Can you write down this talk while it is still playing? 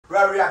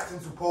we're reacting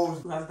to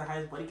polls. Who has the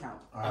highest body count?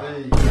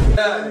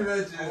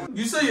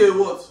 You say you're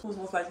what? Who's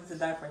most likely to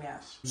die for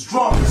Nash?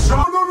 Strong.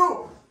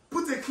 No.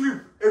 Put a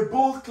clip, a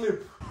bold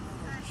clip.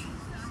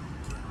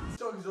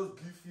 Strong is just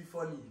goofy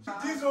funny.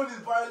 This one is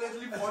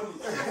violently funny.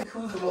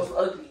 Who's the most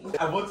ugly?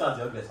 I voted as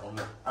the ugliest.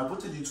 I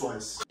voted you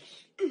twice.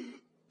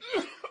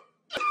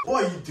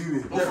 What are you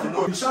doing?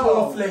 You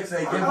shower flex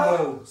and get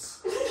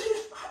moles.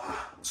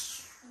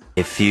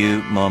 A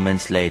few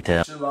moments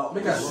later. Chill out.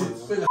 Make a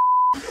shit.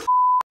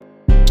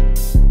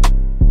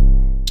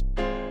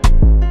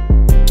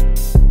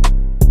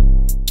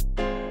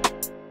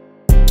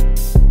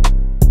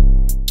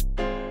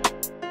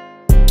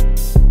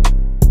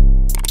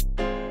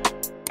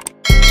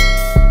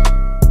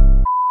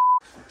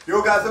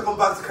 Yo guys, welcome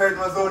back to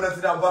Charisma Zone, and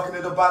today I'm back in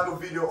another banger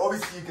video.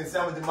 Obviously you can see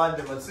I'm in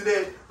demand, but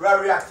today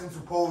we're reacting to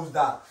polls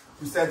that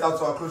we sent out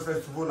to our close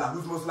friends to vote, like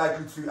who's most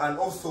likely to, and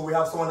also we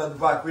have someone at the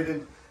back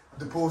reading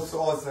the polls to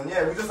us, and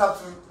yeah, we just have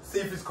to see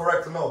if it's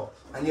correct or not.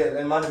 And yeah,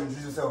 then man,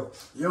 introduce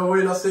yourself. Yo, what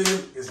you're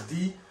saying? It's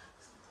D.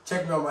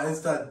 Check me on my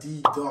Insta,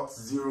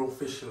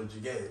 D.0official,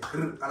 you get it?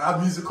 And I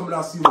have music coming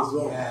out soon as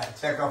well. Yeah,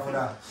 check out for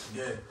that.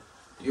 Yeah.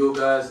 Yo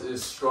guys,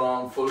 it's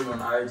Strong. Follow me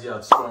on IG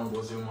at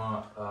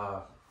StrongBozuma.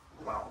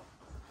 Wow.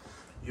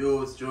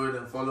 Yo, it's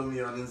Jordan. Follow me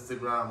on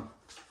Instagram.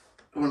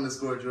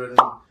 _Jordan.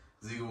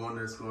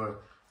 _.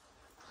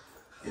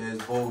 Yeah,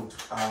 it's bold.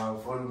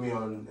 Follow me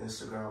on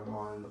Instagram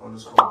on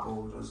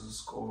 _bold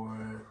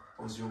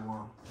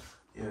 _01.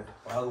 Yeah.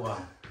 Well,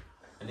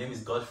 my name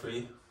is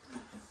Godfrey.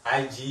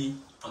 IG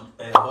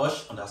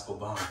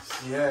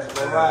Hush_bounce. Yeah,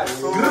 alright.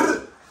 So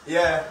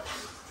yeah.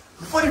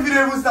 Before the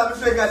video even starts,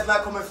 make sure you guys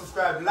like, comment,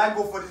 subscribe. Like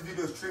go for this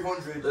video is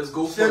 300. Let's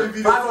go Share for the it.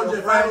 video.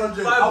 500. I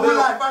will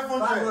like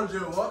 500.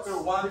 500, what?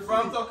 So 1, If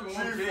I'm talking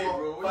 1K,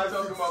 bro, what are you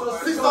talking about? So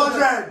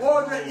 600.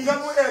 400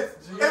 800.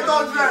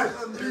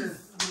 Please.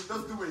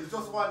 Just do it. It's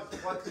just one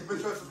click. Make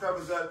sure you subscribe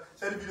as well.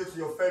 Share the video to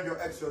your friend, your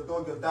ex, your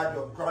dog, your dad,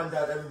 your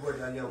granddad,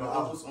 everybody. And yeah, My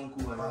uncle's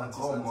uncle and auntie.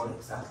 come on,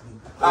 exactly.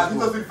 Let's do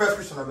the first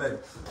question, I beg.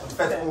 The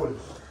first poll.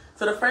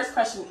 So the first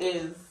question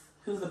is,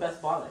 who's the best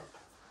baller?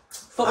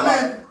 Football. I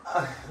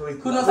mean,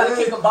 who knows how to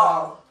kick a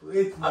ball?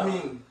 Wait now. What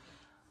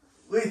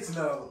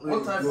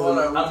type of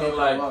baller? I mean,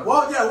 like,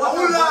 What? Yeah, I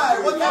won't lie.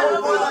 What type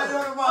of ball are you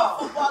talking A about?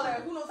 footballer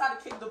who knows how to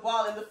kick the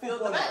ball in the field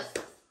the best?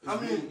 I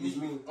mean, It's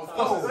me. of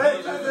course, Wait,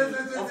 it's me.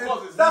 Of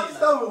course, it's Stop me.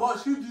 with what?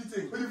 Who do you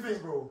think? what do you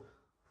think, bro?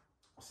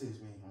 I'll say it's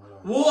me.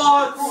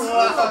 What?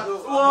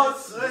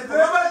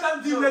 Remember that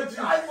deal left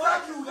you?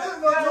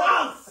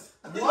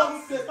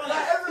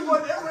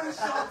 Everybody is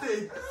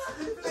shouting.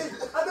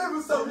 I don't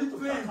even stop me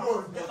playing,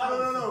 bro.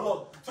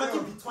 No.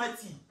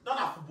 20v20. Not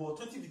at football.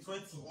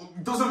 20v20.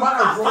 It doesn't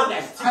matter, bro. I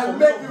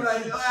met you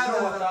like,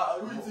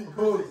 who do you think?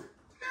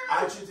 I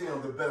actually think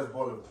I'm the best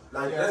baller.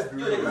 Like, Yeah. let's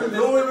be real.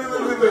 No,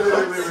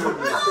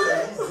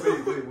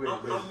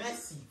 I'm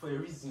Messi for a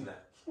reason.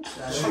 Like.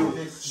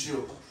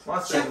 Chill.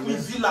 Check me,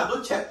 Villa.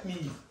 Don't check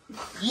me.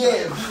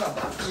 Yeah, Villa.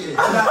 Yeah.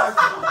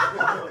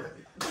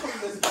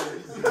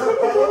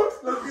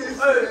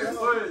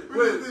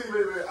 Wait.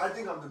 I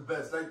think I'm the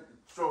best. Like,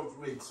 strong.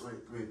 Wait.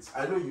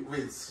 I know you.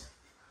 Wait. Just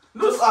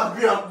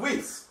agree.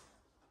 Wait.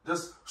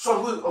 Just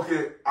strong.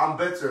 Okay, I'm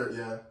better.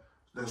 Yeah.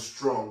 Than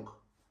strong.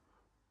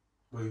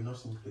 But you've not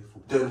seen me play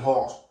football. Then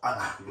horse.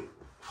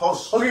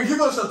 Horse. Okay, give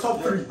us your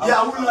top 3.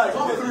 Yeah, I would like.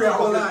 Top 3, I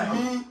will like.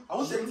 Me. I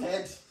won't say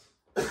Ted.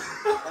 I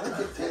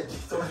will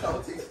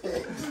take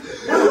Ted.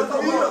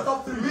 What's your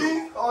top 3?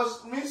 Me,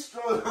 horse. Me,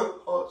 strong.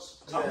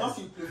 Horse. I've not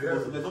seen you play football,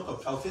 so they don't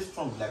talk. I'll say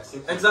Strong like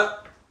second.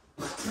 Exactly.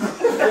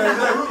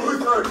 Who's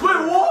third? Wait,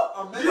 what?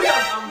 I'm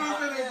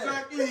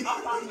Exactly.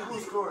 Who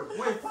scored?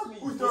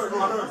 Who's third? I've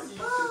not seen you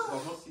play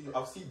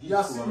football. I've seen these.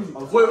 Yeah, see me.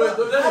 Wait, let's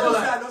end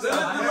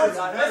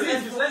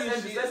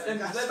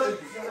this.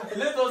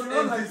 Let us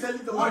end this.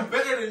 I'm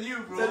better than you,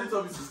 bro. Tell it to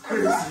me, this is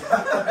crazy.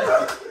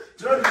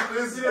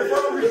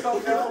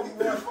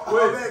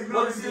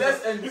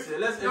 Let's end this.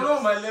 Let's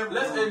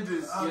end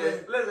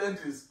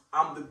this.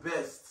 I'm the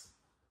best.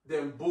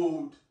 Then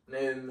bold.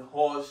 Then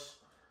harsh.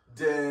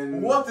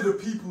 Then what do the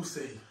people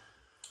say?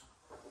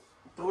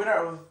 The winner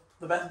of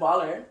the best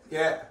baller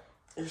Yeah.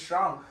 is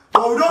Strong.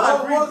 Oh, we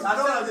don't agree. I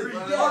don't agree.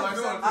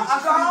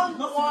 Strong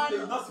won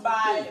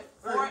by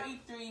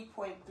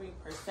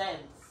 43.3%.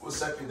 What's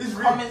second? It's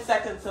rigged. Coming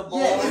second to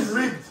bold. Yeah, it's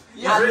rigged.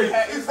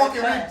 It's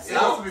fucking rigged.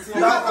 Yeah.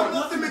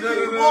 Nothing making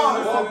it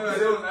ball.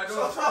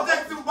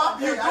 Protect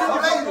Mbappe.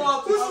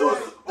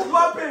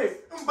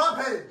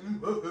 Mbappe.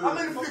 How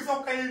many flicks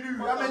up can you do?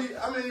 How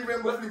many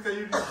rainbow flicks can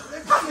you do?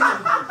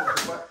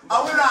 I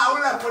will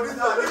not for this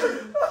one. If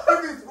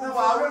it's over, I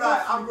will not.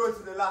 I'm going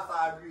to the last.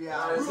 I agree.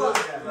 Yeah. So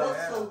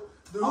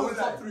the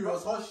top 3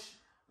 was Hush,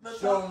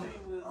 Strong,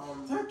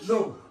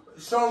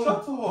 Strong,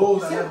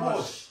 bold, and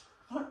Hush.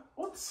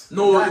 What?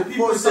 No, the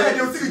people said said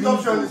you'll see the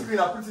top shot on the screen.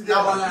 I put it there.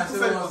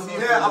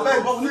 Yeah, I bet.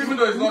 even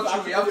though it's not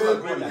true, we have to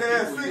agree.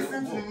 Yeah,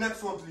 swing to the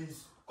next one, please.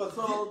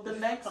 So the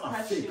next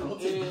question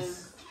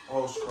is,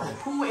 Oh, strong.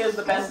 who is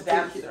the best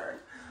dancer?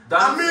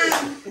 I mean,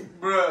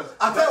 bruh.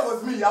 I thought it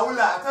was me. I will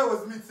lie. I thought it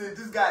was me.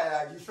 This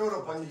guy, he showed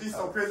up and he did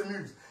some crazy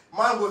moves.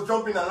 Man was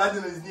jumping and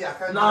landing on his knee. I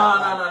can't do that.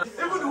 Nah.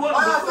 Even the one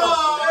on the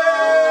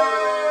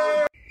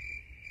top.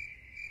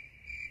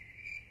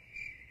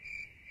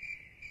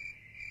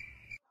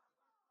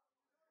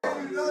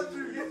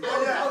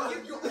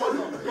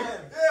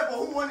 Yeah, but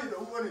who won it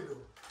though?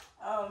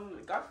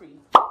 Godfrey.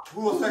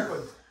 Who was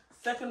second?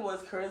 Second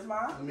was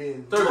charisma. I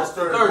mean, Third.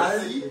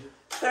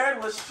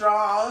 Third was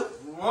strong.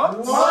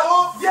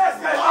 What?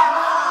 Yes,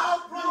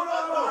 guys.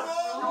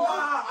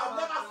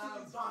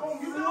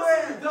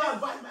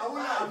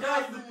 I've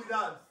never seen you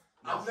dance.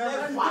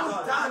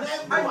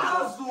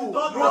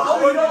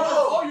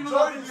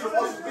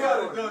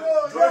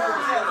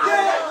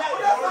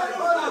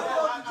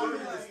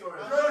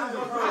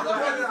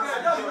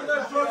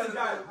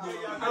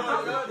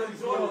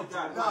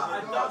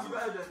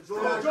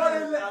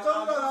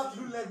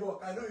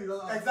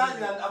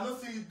 Exactly, and I've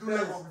not seen you do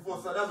leg walk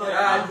before, so that's why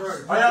I'm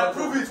heard. I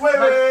prove it.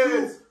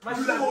 Wait. My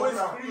shoe always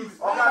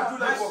crease. Okay, do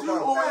leg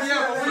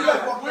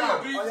walk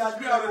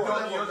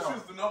now. Your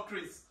shoes do not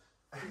crease.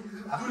 Do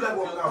leg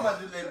walk now. Come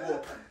on, do leg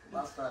walk.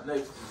 Last time.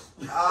 Next.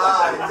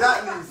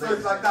 Exactly. So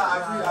it's like that.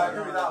 I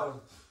agree with that one.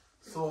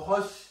 So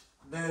Hush,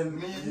 then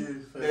Me,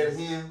 you, then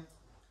him,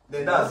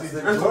 then that's it.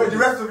 The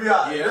rest of you are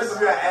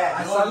ass.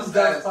 I saw this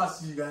guy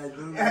pass you guys.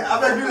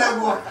 I bet you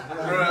leg walk.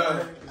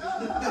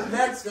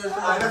 Next question.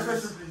 Next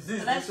question, please.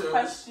 The next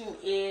question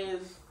is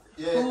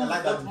who's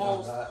the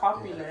most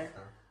popular?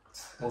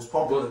 Most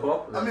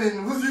popular. I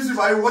mean, whose YouTube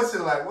are you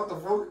watching? Like, what the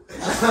fuck?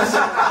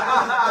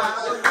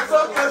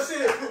 Talk your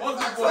shit. What's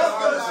this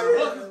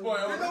boy?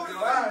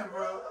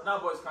 Nah,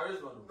 boy, it's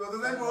charisma. No, the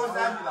next one was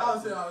Andy.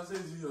 I'll say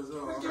you as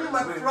well. Give me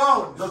my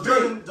crown.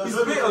 He's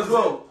big as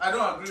well. I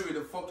don't agree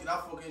with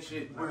that fucking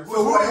shit.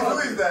 So who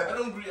is that? I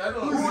don't agree.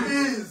 Who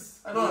is?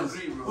 I don't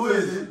agree, bro. Who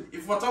is it?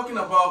 If we're talking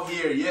about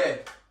here,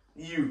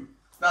 you.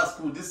 That's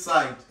cool. This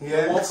side.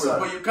 Yeah, Which side?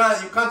 But you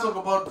can't talk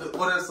about the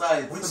other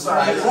side. Which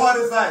side? What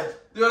other side?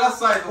 The other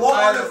side.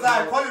 What other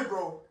side? Call it,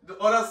 bro. The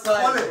other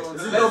side, Call it. bro. The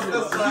Is it Leicester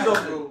Dublin? side, Is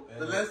it bro.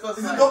 The Leicester Is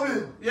it side.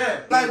 Dublin? Yeah.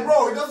 Like,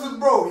 bro, it doesn't,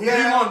 bro. Dream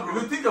Yeah. on, bro.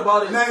 You think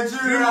about it. Nigeria,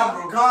 Dream on,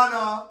 bro.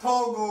 Ghana,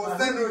 Togo,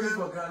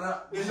 Senegal.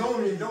 They They know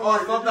me. Don't Oh,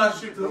 worry. stop that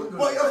shit, bro.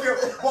 But okay,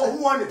 but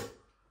who won it?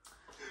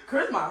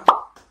 Charisma.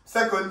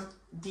 Second,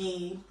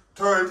 D.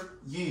 third,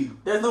 You.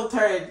 There's no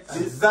third.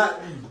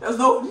 exactly. There's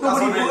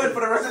nobody amazing. good for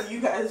the rest of you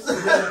guys. So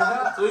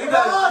you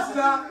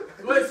guys.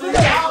 Wait, so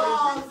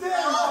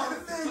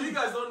you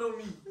guys don't know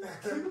me.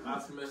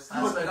 That's messed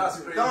up. That's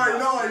crazy. No, I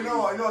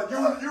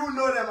know. You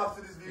know them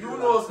after this video. You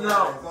know us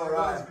now. It's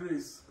alright.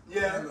 Grace.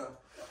 Yeah.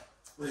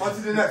 On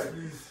to the next,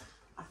 please.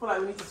 I feel like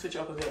we need to switch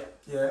up a bit.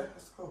 Yeah.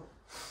 Let's go.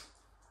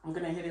 I'm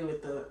gonna hit it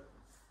with the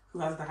who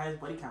has the highest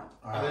body count.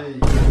 Hey.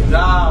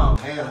 Damn.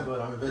 Damn, good.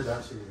 I'm a bit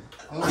actually.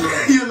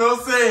 You know,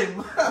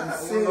 same.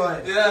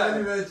 Yeah. Yeah,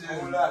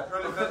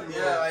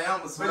 I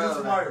am as Ready to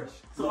well. marriage.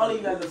 So all of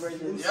you guys are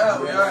virgins. Yeah,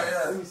 we are,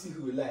 yeah. Let me see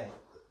who will lie.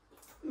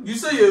 You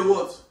say you're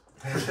what?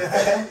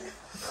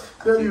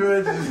 Very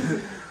ready.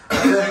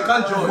 You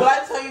can't join. Will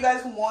I tell you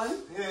guys who won?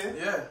 Yeah.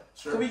 Yeah,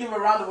 sure. Can we give a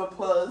round of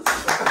applause?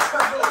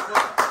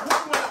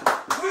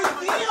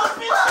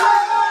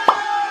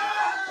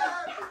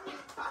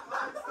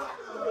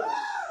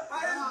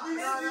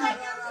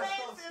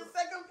 In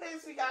second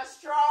place, we got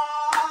Strong.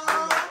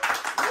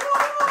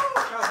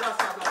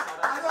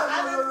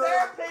 And in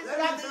third place, we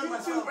got the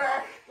YouTuber.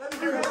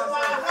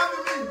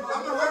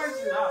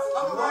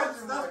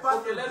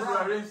 Okay, let's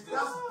rearrange this.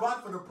 That's bad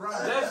for the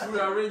prize. Let's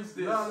rearrange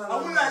this.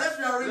 Let's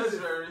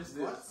rearrange it.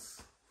 this.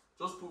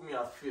 Just put me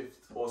at 5th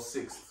or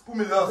 6th. Put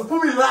me last.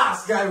 Put me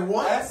last, guy.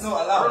 What? That's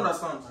not I allowed. don't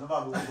understand.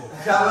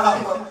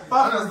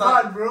 That's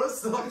bad, bro.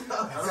 Stop that.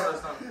 I don't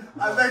understand.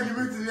 I beg you,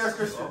 move to the next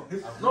question.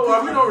 No,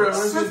 are we not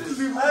rearranging this?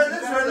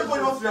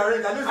 Nobody wants to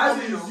rearrange. I know I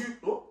it's see not you.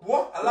 you.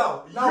 What?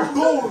 Allow. Now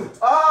gold.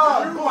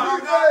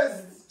 You guys.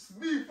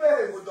 Me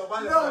first.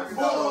 You're too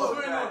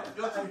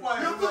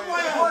quiet. You're too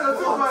quiet.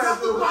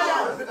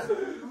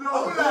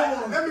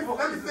 Let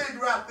me say the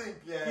right thing.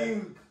 Yeah.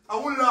 I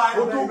won't lie.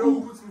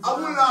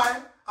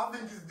 I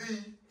think it's D.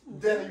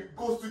 Then it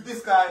goes to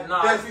this guy.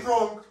 Nah, then I think-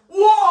 Strong.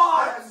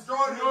 What? Then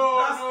Jordan. No.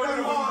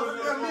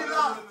 Then me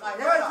last. I hate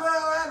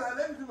that.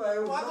 Let me do my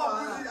own. I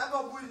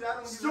got bullied. I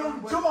don't give Strong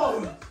a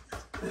John.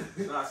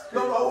 That's crazy.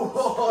 Number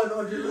one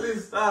on the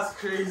list. That's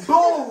crazy.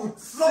 Gold.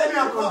 Let me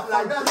a cup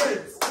like that.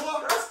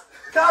 What?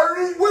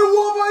 Carry. Wait,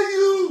 what about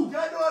you?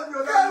 Get what?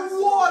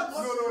 No.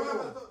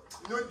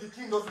 You know the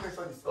king doesn't make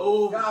sense.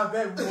 Oh, Yeah,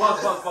 man. Pass.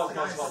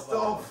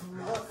 Stop.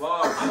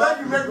 I like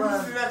you make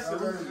move to the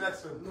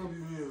next one.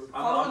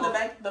 Following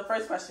the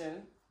first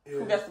question,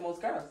 who gets the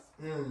most girls?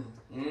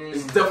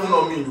 it's definitely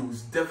not me, though.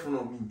 It's definitely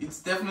not me. It's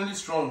definitely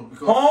strong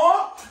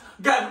because.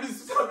 Guy,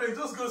 please stop it.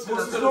 Just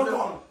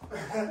go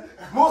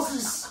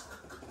Moses.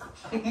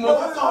 No,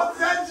 that's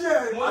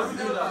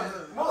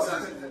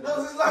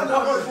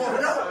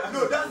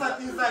not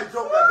inside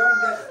job. I don't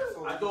get it. So.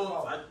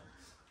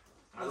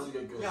 I don't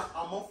get girls. Yeah,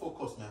 I'm more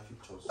focused on my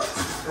pictures.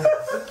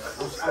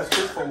 I'm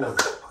straightforward.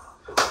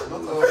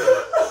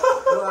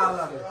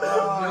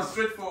 You're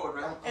straightforward,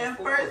 man. In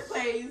first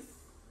place,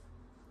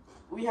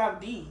 we have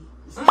D.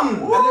 In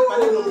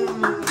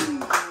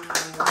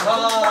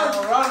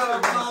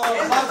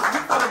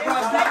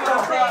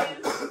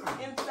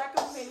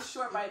second place,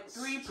 short by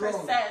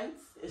 3%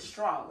 is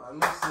strong. I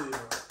must say,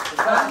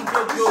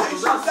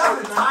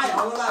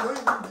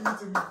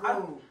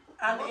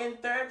 And in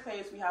third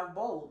place, we have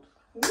bold.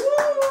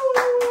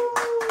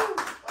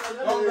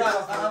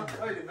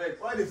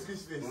 Why the fish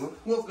face?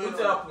 What's going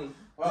to happen?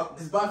 well,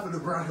 it's bad for the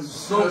brand.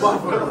 It's not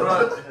bad for the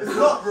brand. It's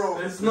not, bro.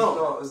 It's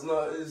not. It's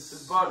not. It's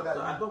It's bad.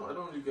 I don't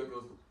really get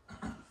girls.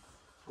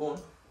 Go on.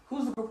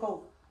 Who's the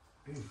proposal?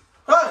 Hey,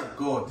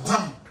 God.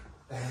 I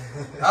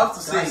have to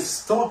say,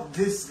 Stop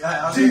this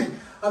guy.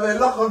 I'm a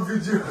lock on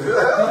video.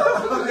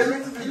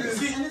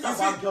 Anything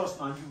about girls,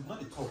 man, you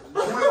want to talk.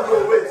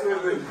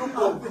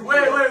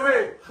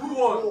 Wait. Who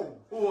won?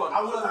 Who won?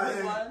 I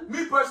was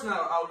Me personally,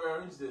 I'll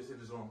rearrange this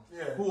if it's wrong.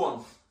 Yeah. Who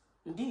won?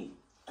 D.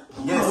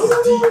 yes,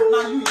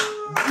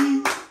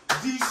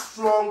 D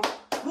strong.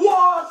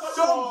 What?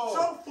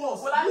 Show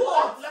force.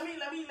 Well, let me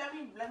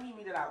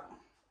read it out.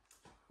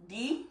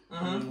 D. We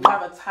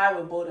have a tie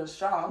with bold and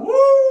strong.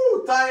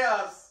 Woo!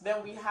 Tires.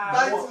 Then we have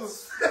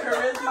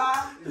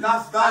charisma.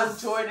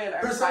 That's Jordan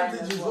and Simon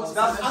as well.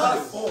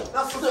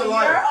 that's So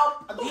you're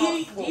up. D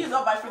is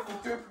up by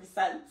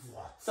 53%.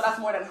 So that's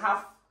more than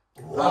half.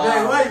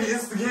 Why you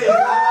instigate?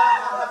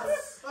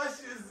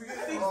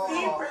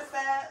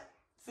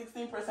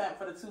 16%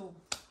 for the two.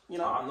 You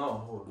know. I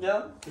know.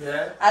 Yeah.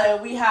 And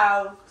then we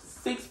have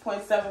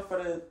 6.7 for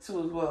the two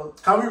as well.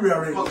 Can we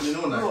rearrange? Can we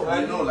rearrange?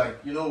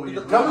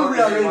 Can we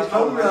rearrange?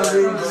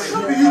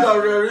 Should be you that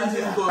rearrange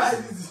it.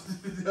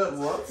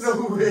 What? No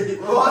way.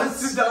 What?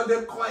 Sit down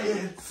there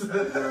quiet.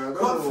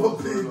 God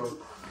forbid.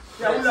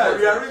 Yeah,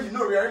 rearrange.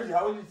 No, rearrange.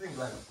 How do you think,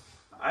 like?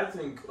 I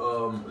think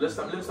let's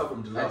start from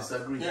the last. I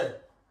disagree. Yeah.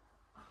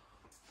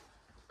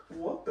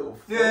 What the fuck?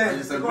 Yeah, I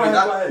disagree.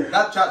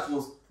 That chat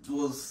was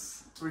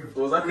Was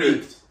that great.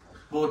 great?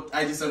 But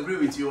I disagree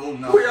with your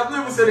own now. Wait, I've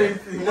never said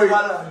anything. Wait.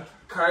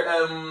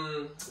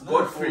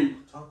 Godfrey.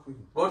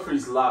 Godfrey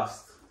is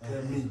last.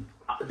 Me.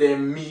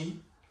 Then me.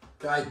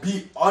 Guy,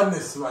 be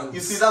honest, man. You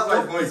see, that's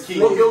why it's going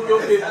king.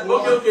 Okay.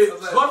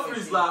 Godfrey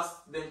is last.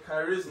 Then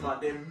charisma.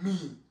 Then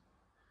me.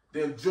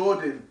 Then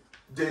Jordan.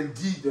 Then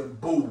D. Then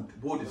bold.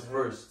 Bold is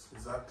first.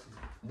 Exactly.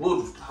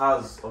 Bold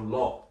has a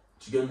lot.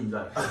 Do you get me?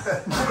 Like, he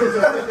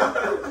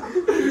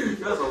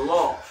has a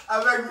lot. I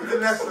like the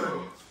next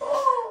one.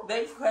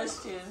 Next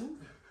question.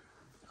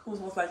 Who's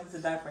most likely to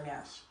die for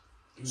Nash?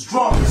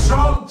 Strong.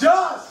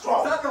 Just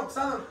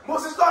stand up.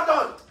 Moses, not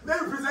done.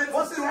 Let me present.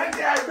 Moses, right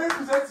there. Let me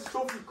present his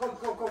trophy. Come.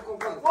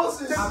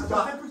 Moses.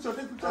 Take picture.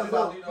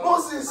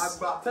 Moses.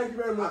 Thank you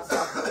very much.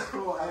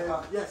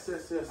 Yes.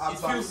 It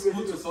feels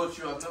good to touch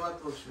you. I've never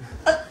touched you.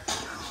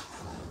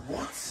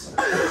 What?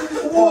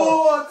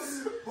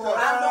 Can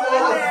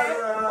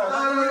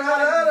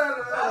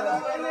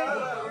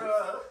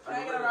I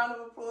get a round of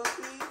applause,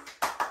 please?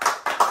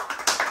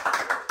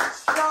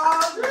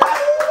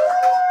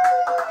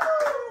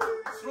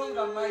 Strong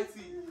and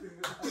mighty.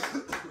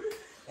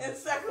 In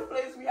second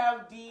place, we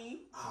have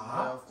D.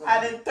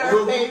 And in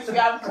third place, we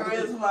have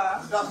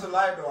charisma. That's a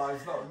lie, though.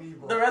 It's not me,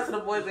 bro. The rest of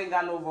the boys ain't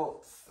got no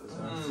votes.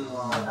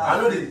 I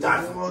know they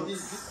died for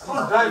this.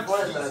 Die for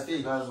it, I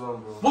think. That's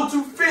wrong, bro. But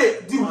to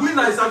fair, the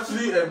winner is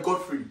actually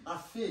Godfrey. I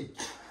fake.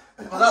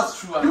 But that's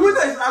true. The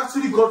winner is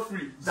actually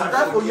Godfrey. To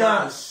die for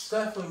Yash.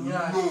 Die for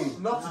Yash.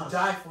 Not to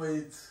die for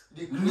it.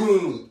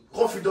 No.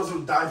 Godfrey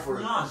doesn't die for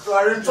it. So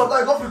arrange.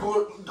 Sometimes Godfrey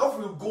will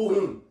go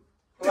home.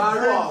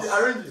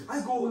 Arrange it. I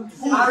go.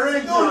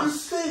 Arrange. No, you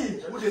say.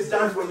 Who just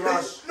died for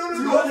Yash? No.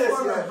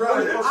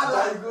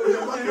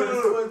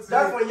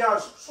 Die for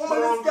Yash. This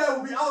guy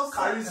will be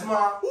outside. Charisma.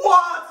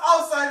 What?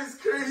 Outside is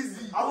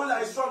crazy. I will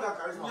like strong and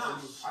charisma.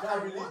 I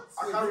can't relate.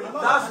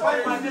 That's why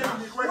my name.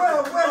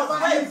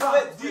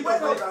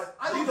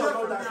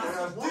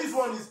 This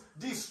one is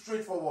this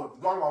straightforward.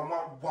 Bam.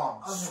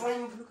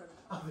 Swing.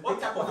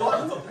 What type of what are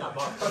you talking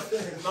about?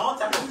 No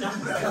type of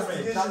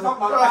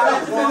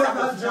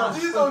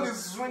This one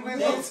is swinging.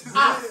 Yes,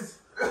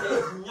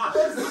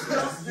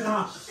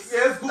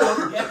 Yes, go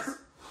on. yes.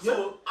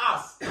 So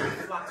ass,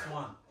 flat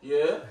one.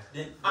 Yeah.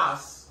 Then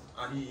ass,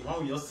 and the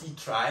one we just see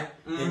try.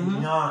 Then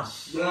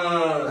nyash.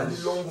 And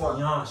the long one.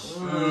 Nyash.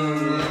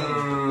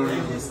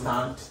 Then they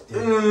stand.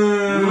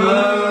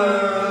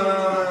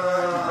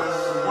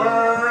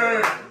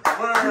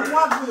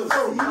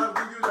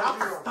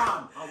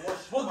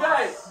 But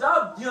guys,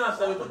 that Yash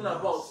that we're talking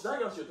about,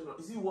 that Yash you're talking about,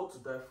 is it what to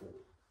die for?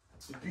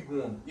 The big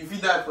one. If you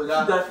die for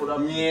that, Yeah.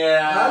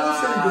 I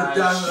just said you go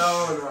down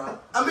for that one.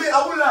 I mean, I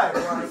would like.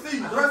 See,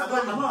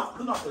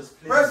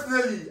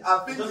 personally, I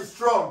think it's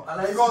strong.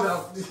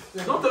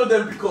 Because Don't tell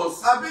them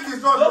because. I think it's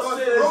strong Just because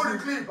say roll the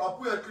clip. I'll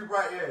put a clip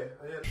right here.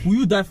 Will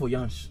you die for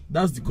Yash?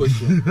 That's the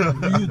question.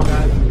 Will you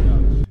die for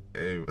Yash?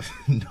 Hey,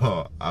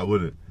 no, I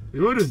wouldn't.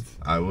 You wouldn't?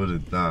 I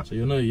wouldn't, nah. So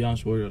you're not a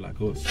Yash warrior like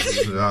us?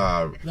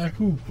 Nah. Like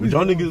who?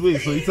 Y'all niggas,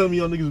 wait, so you tell me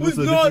y'all niggas went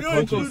to a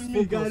different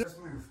country? Let's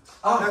move.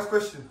 Next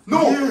question.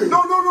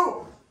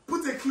 No.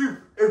 Put a clip.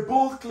 A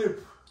bold clip.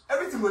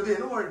 Everything will there,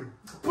 don't worry.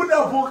 Put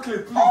that bold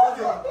clip, please.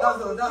 Okay,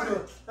 that's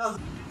all.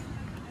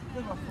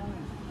 You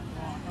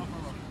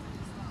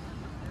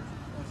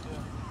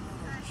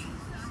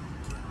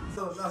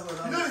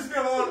know this game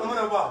I'm on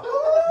about?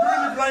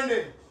 During the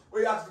blinding,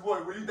 where you ask the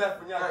boy, will you die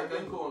for me? Alright,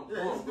 then go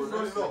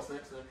on.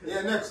 Next.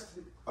 Yeah, next.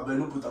 I better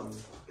not put that on.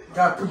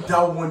 Gotta put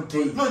that one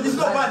day. No, this is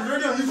not bad. It's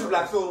already on YouTube,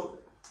 like, so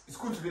it's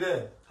cool to be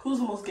there. Who's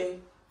the most gay?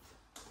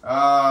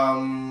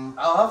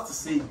 I'll have to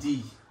say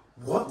D.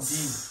 What? D.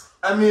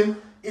 I mean,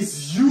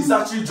 It's you. It's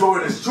actually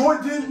Jordan. It's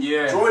Jordan.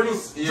 Yeah.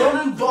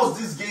 Jordan does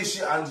this gay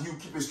shit and he'll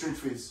keep a straight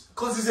face.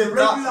 Because it's a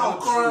regular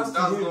occurrence to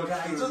That's him, not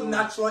guy. true, It's just though.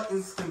 natural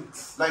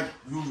instincts. Like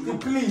you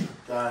Complete.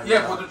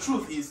 Yeah, but the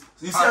truth is,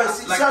 You see how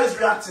he's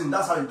reacting.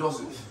 That's how he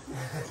does it.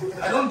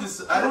 I don't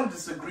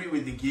disagree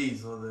with the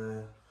gays or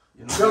the,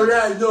 you know.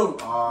 Yeah, no.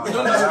 We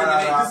don't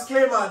discriminate.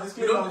 Disclaimer.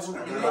 We don't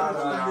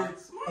discriminate.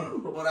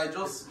 But I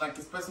just, like,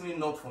 it's personally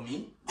not for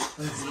me.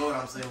 You know what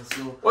I'm saying?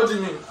 So What do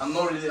you mean? I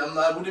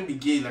wouldn't be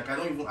gay. Like, I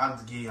don't even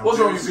act gay. I'm What's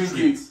wrong very with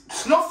being gay?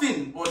 straight.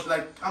 Nothing. But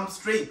like, I'm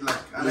straight. Like,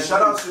 and I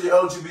Shout out to the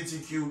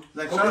LGBTQ.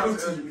 like shout out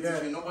to community,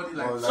 LGBT. yeah. Nobody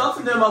like.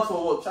 Shouting them out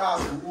for what? I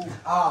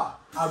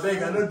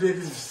beg, I know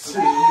David is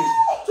shit.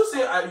 Just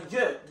say,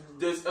 yeah,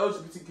 there's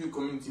LGBTQ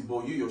community,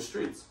 but you're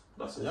straight.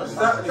 That's it.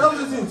 That was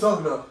the thing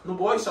talking about. No,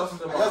 but why are you shouting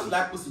them I just out?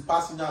 like pussy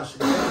passing down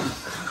shit.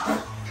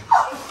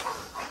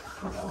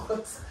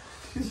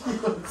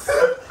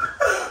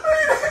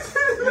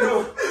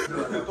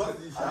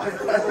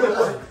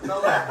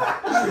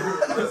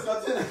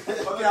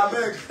 okay, I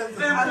beg.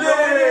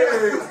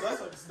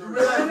 The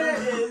winner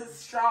is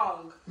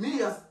strong.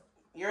 Me as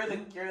You're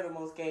the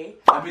most gay.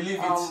 I believe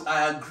it's.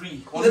 I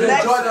agree. The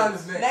next, Jordan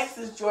is next. next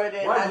is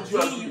Jordan, Why and would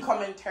you D, agree? you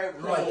come in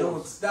third No, I place.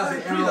 don't. That's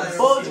the agree that error.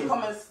 Bulge, you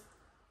come in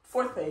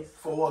fourth place,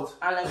 For what?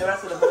 and then the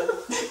rest of the boys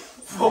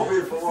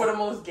for the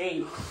most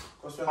gay.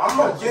 I'm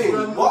not gay.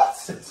 What?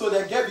 so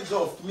they get it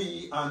off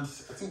me and I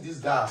think this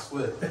guy as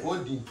well.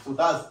 Holding. So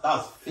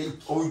that's fake.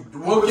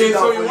 Okay,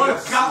 so you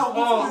want to cast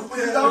us?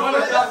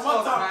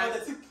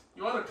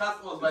 You want to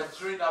cast us by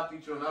showing that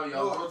picture now? You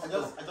have I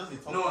just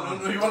no.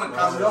 You want to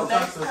cast us?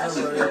 Next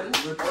question.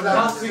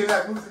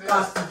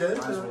 Cast again.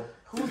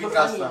 Who's the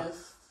Cast her.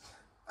 funniest?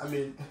 I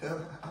mean,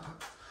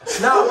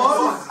 Now,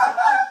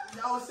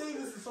 I was saying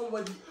this to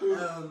somebody.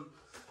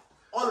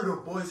 All of the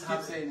boys Keep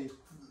have saying it.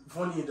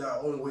 funny in their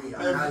own way. And I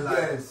Every like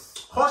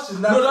dance. Hush is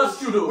not. No, that's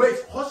true though. Wait,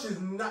 Hush is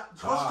not.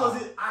 Hush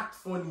doesn't act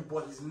funny,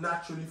 but he's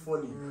naturally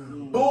funny.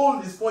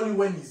 Bone is funny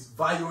when he's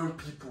valuing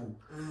people.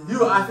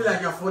 You, I feel like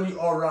you're funny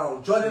all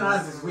round. Jordan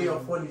has his way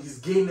of funny. His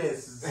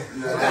gayness is.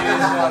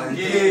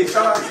 Yeah,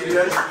 shout out to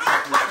you.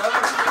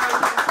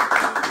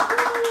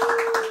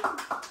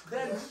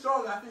 Then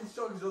Strong, I think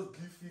Strong is just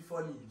goofy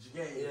funny. You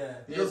get it? Yeah.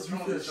 He's just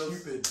goofy and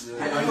stupid.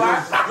 And you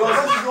are.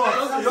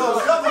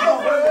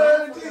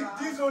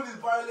 This one is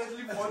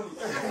violently funny.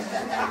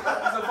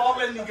 It's a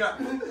violent nigga.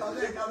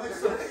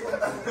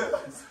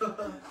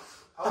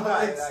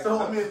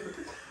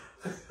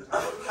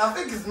 I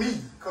think it's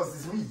me, because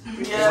it's me.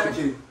 Yeah.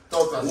 Okay.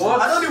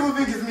 What? I don't even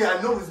think it's me,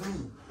 I know it's me.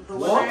 The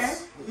winner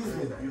It's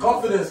me.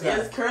 Confidence, guys.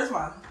 is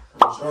Charisma.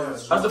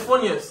 That's the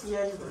funniest.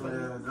 Yeah, he's the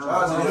funniest.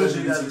 That's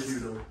LGBTQ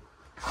though.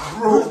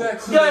 Who's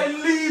next? Yeah,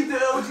 leave the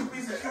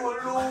LGBTQ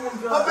alone, I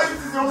guys. beg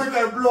this is going to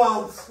make a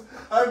blowout.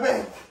 I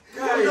beg.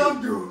 Guys,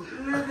 Don't do.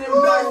 let them Now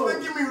go. you're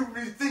making me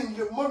rethink.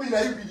 Mommy,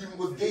 now you be the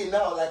most gay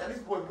now. Like at this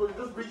point, bro, you're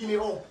just bringing it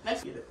home.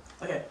 Next.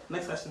 Okay,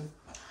 next question.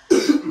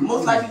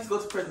 Most likely to go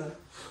to prison.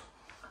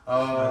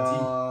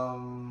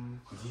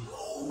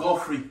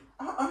 Godfrey.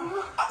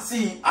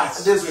 See,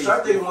 there's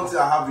strategy one thing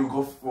I have in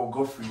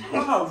Godfrey.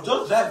 no,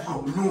 just drive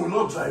you. No,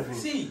 not driving.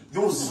 See,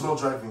 Yours is not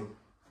driving.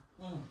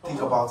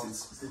 Think about it.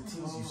 The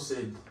things you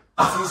said.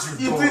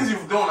 Things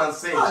You've done and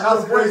said.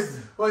 That's crazy.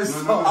 Boys, I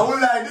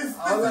won't lie, this I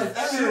was like, is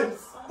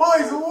evidence.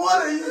 boys,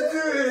 what are you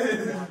doing?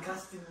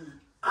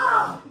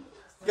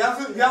 You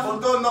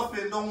haven't done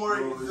nothing, don't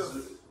worry. It's just,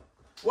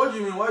 What do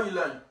you mean? Why are you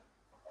lying?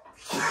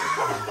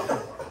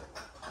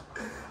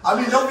 I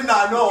mean, nothing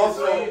that I know So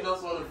also. you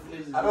just want to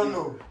finish the I don't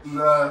video. know.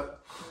 Nah.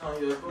 No,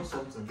 you're doing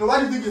something. So why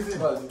do you think it's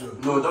him?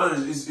 No, that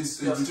is it's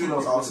between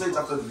us. I'll say it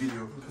after the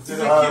video. He's a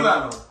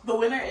killer. The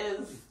winner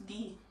is D.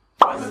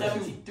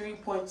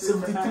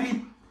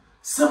 73.3%.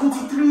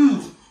 73.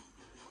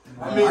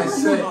 I mean, I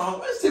said,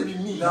 why say be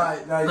me?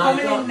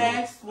 Coming in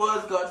next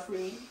was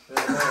Godfrey.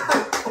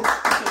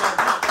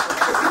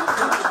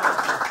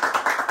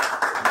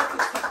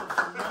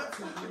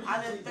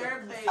 And in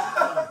third place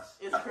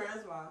is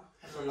Charisma.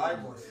 it's a lie,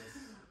 boy.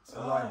 It's a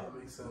lie.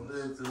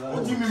 What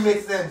What do you mean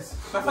makes sense?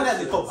 My father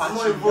has a top I'm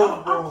not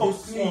involved, bro. One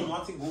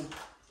thing go.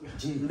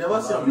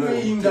 never said I'm not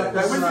eating that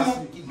person last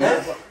week. No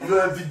evidence. No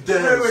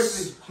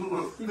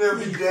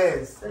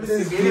evidence. Evidence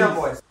is Alien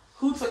boys.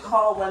 Who to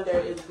call when there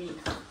is beef?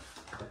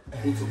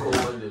 Who to call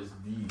when there's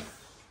beef?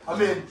 I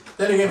mean,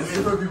 Then again, it's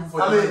different people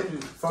for I different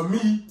mean- people. For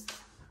me,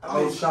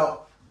 I'll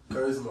shout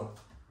Charisma.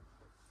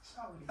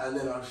 And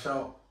then I'll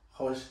shout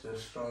Hush, then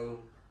Strong,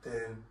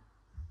 then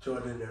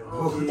Jordan, then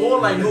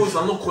All I know is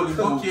I'm not calling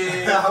you.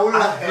 Okay. I won't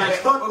lie.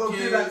 Like,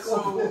 Okay,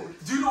 so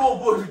do you know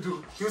what boy we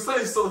do? He was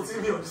starting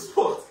insulting me on the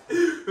spot.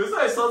 Because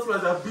I saw me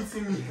as they're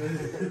beating me.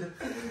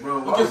 Bro,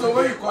 Okay, so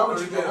when you why come would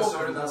to you get get up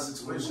sorry in that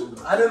situation?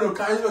 I don't know,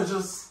 Kaiju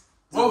just.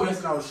 What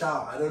What I'll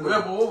shout? I don't know.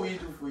 Yeah, but what will you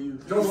do for you?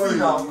 Don't See worry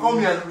now, come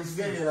here and we see.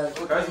 Get it like.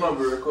 Guys, man,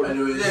 be recording.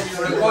 Anyway, Yeah, you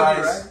record record it,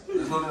 guys. right?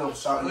 There's no need of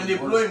shouting. When they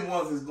blow him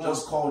once, it's gone.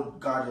 Just call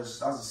guardians.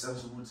 That's a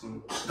sensible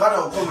thing.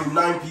 Guardian will come with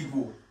 9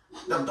 people.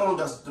 They've done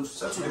that. They've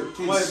settled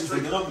the Why case. is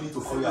it? They don't need to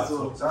call you at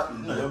all. Exactly.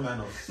 No, don't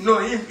mind us. No,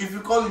 if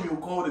you call him, you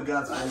call the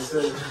guards. I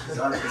said.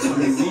 Exactly. So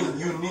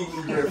you need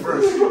him there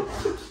first.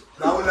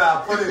 Now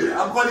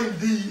I'm calling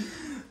D.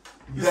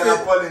 Then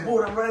I'm calling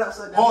I'm right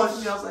outside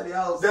Hush. outside the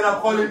house. Then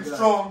I'm calling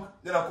Strong.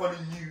 Then I'm calling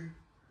you.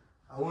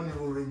 I won't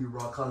even ring you,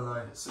 bro. I can't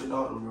lie. Say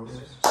nothing, bro.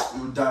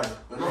 You will die.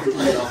 You're not going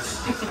to die.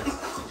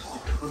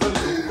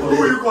 Who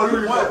will you call? Who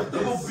will you call? They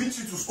will beat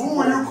you to school. Who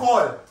will you call?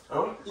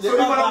 Huh? So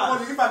if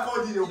I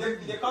call D, they'll beat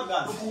me. They can't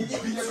dance. Wait,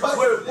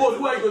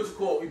 who are you going to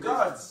call?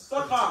 Guards.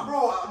 Stop calm.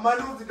 Bro, my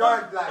name is the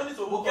guard. Don't Like, need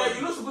to Okay,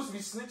 you're not supposed to be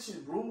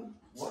snitching, bro.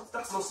 What?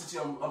 That's not city.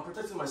 I'm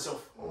protecting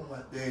myself. oh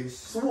my days.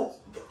 So what?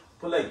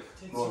 But like,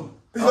 Please on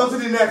to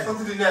the next. On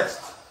to the next.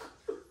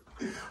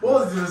 What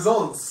was the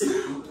results?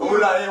 Oh,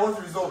 like, yeah, what's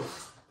the result?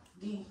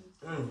 D.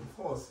 Of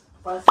course.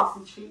 By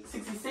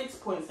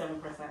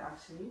 66.7%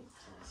 actually.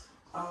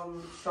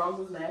 Strong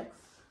was next,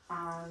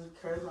 and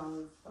Charisma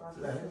was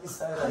the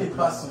last. Hey,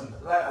 person.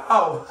 Like,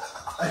 how?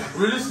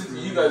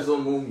 realistically, you guys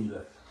don't know me.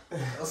 Like,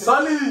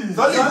 Sully!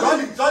 Sully!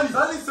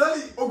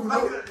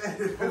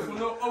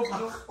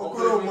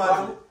 Okuro,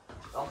 man.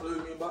 I'm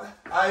playing me by.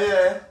 Ah,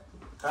 yeah.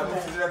 I'm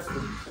going to the next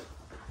one.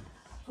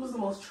 Who's the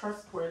most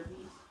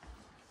trustworthy?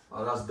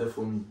 Oh, that's dead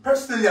for me.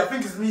 Personally, I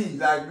think it's me,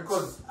 like,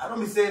 because I don't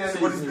be saying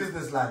anybody's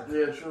business, like,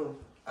 Yeah, true.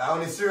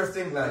 on a serious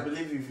thing, I like.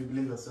 believe you if you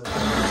believe yourself.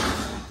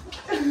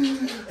 I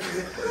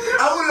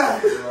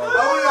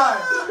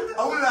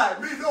won't lie.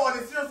 Me, no, on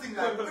a serious thing,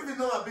 like, if you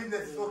know my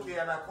business is okay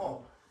and I come,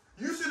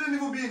 you shouldn't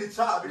even be in the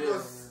chat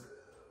because,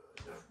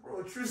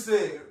 bro, true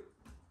say,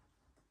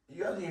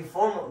 you are the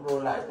informant, bro,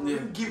 like, you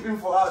give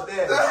info out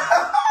there.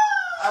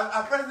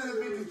 I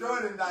personally think it's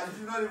Jordan that you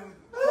should not even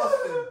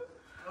trust him.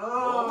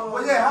 Oh.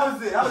 But yeah, how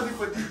is it? How is it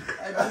for D?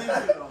 I believe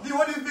you. D,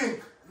 what do you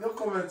think? No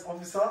comments,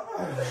 officer.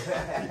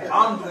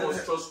 I'm the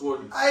most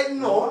trustworthy. I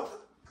know.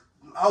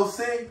 I'll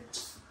say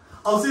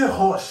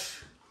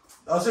Hush.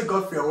 I'll say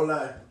Godfrey, I won't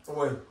lie.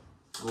 Wait.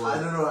 I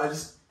don't know, I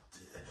just.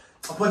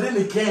 But then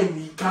again,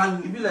 he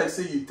can't. It be like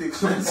say you take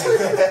shots.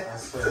 I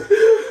swear.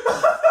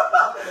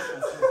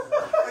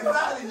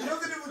 Exactly. You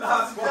don't even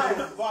trust the guy.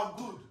 But I'm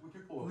good with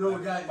people. No,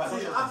 guys,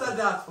 see, after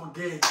that,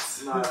 forget.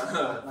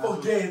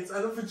 Forget. I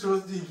don't feel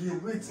trust you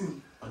again.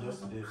 Waiting. I'm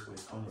just today, so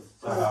it's funny.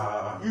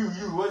 You,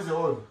 what's your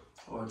own?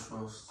 Oh, I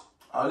trust.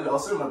 I'll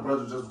say my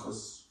brother just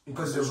because.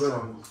 Because you're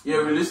strong. Yeah,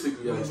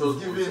 realistically, I'm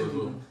trustworthy as Giving-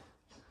 well.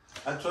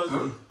 I trust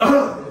you.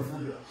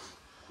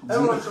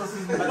 Everyone trusts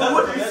me.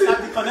 What do you say? The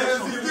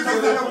connection. You give me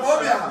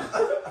xenophobia.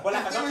 But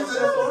like, I Give me don't trust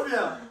myself.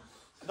 xenophobia.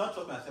 I don't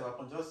trust myself. I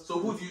can just. So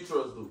who do you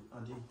trust though?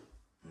 Andy.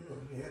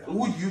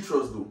 Who do you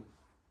trust though?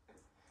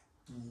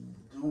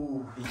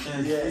 Ooh.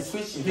 Yeah, it's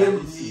switching.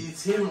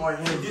 It's him or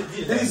him.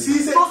 Then you see, he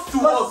said, Trust to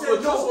us, he but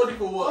said, trustworthy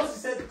for what?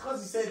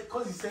 Because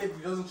he said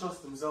he doesn't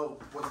trust himself.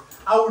 But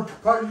I would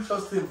probably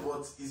trust him, but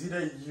it's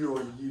either you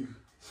or you.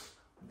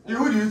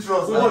 Who do you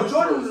trust? Oh,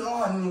 Jordan,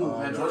 oh no.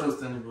 I don't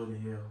trust anybody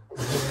here.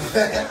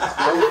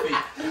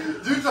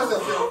 Do you trust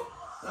yourself?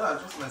 No, I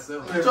trust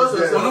myself. You trust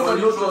yourself. But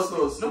nobody You trusts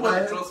us.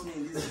 Nobody Why? trusts me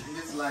in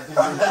this life.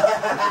 I'm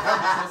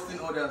trusting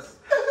others.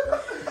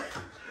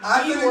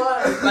 He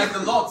was. Like the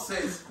Lord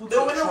says, put The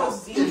your winner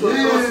was trust D. in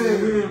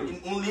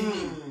only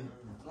him.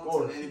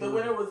 Not in The anybody.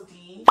 winner was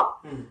D,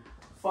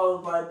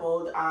 followed by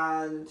Bold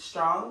and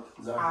Strong,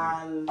 Exactly.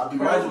 and I'll be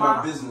minding my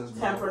Charisma, business,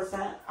 bro.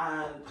 10%,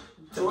 and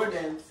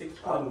Jordan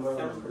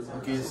 6.7%.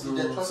 Okay,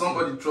 so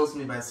somebody trusts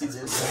me by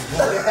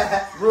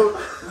 6%. Bro,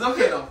 it's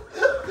okay now.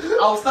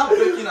 I'll start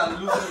breaking and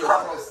losing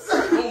your trust.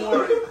 Don't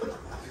worry.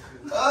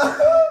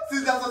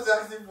 See, that's what you're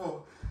asking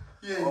for.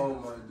 Yeah.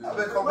 Oh my I god.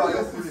 better come back.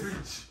 Let's do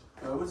this.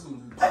 What's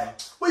in the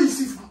What you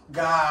see,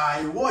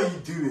 guy? What are you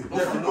doing?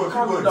 Yeah, no,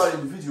 can't do that in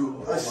the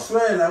video. I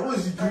swear, like, what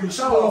is you doing?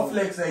 Shout one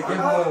flex and get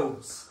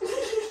home.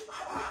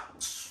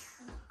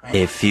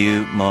 A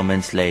few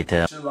moments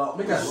later. Chill out.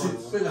 Make a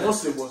sip. Make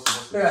What's a it?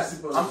 What's it? Make a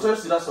sip. I'm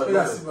thirsty, that's why. Make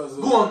a sip as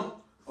well. Go on.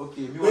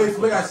 Okay, we Wait,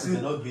 want make I to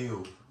see. not be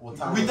you. We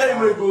tell him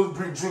to go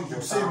bring drink. You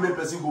say make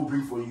person go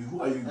bring for you.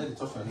 Who are you? Let me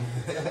touch my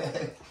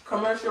name.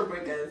 Commercial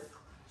breakers.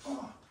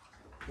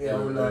 Yeah, I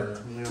won't lie.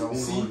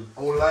 See? I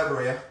won't lie, bro,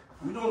 yeah?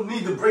 We don't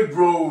need the break,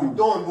 bro.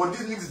 Don't, but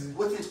these niggas,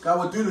 what is... Guy,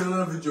 we're doing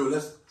another video.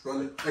 Let's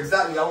run it.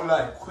 Exactly, I won't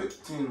lie. Quick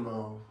thing,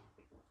 bro.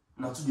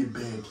 Not to get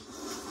big.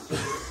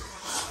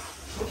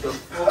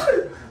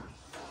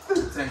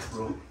 Thanks,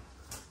 bro.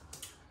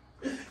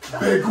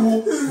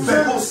 Bego.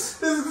 Begos.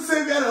 This is the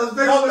same guy that was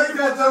begging. No, make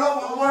that turn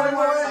off.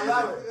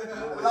 Allow it.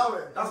 Allow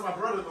it. That's my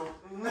brother, though.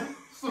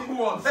 So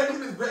what?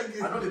 Begging is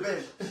begging. I know the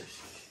beg.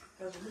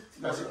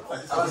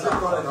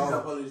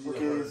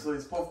 Okay, so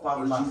it's pop pop.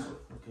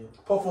 Okay.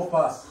 Pop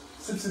pass.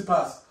 Sip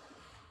pass.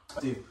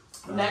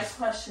 Next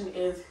question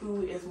is,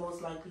 who is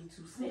most likely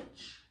to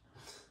snitch?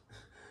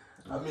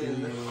 I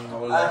mean,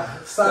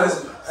 let's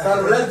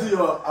do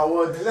your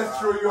award. Let's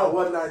throw you up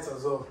one night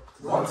as well.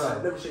 One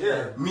time. Let me shake my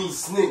hand. Me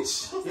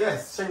snitch.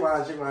 Yes. Shake my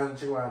hand.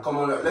 Come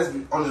on, let's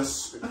be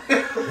honest. No,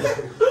 you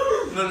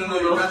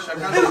can't shake. I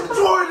can't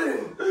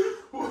Jordan!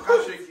 I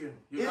can't shake you.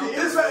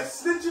 It's like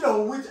snitching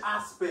on which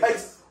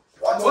aspect?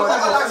 What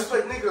other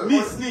aspect, nigga?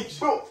 Me snitch.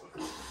 Bro.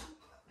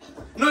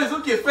 No, it's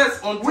okay.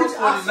 First on Which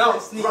top now.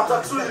 snitch?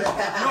 Ratatouille.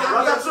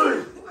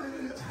 Ratatouille.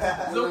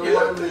 It's okay.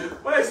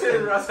 Why I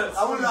saying Ratatouille? I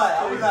won't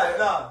lie,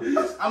 nah.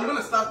 I'm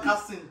gonna start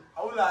casting.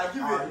 I won't lie, I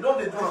give it. You know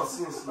they do it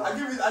since now. I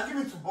give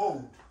it to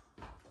bold.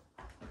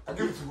 I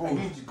give it to I bold.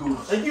 give it to gold.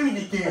 I give you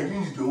the game. I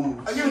give it to gold.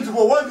 I give it to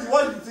bold.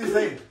 What did he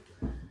say?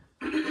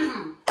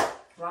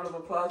 Round of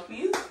applause,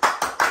 please.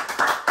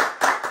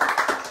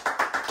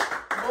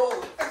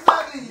 Bold.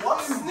 Exactly. What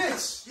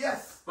snitch?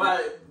 Yes.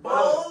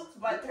 Bold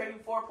by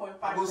 34.5%.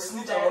 I go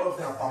snitch on all of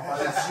them, Papa.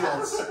 It's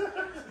yours.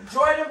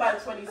 Jordan by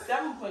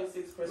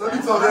 27.6%. Let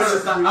me tell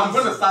you. I'm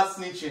gonna start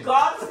snitching.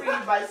 Godfrey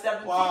by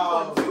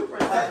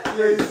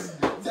 17.2%.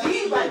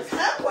 D by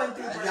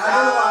 10.3%. I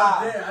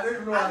don't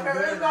even know And why I'm there.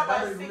 Charisma by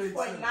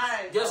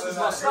 6.9%. Guess who's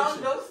not Strong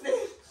snitching? don't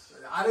snitch.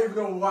 I don't even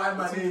know why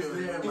my name is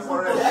there.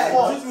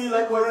 Treat me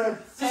like what?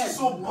 This is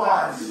so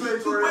bad.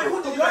 Wait,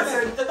 who did you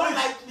say? They don't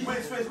like me. Wait,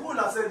 who would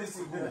have said this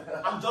in go?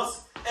 I'm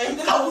just. And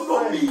they don't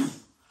know me.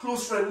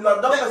 Close friend. Now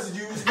that message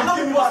you use. I don't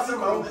give me know back to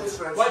my own close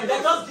friend. Why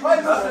they just give Why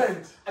me not that?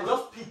 friend? I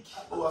just pick.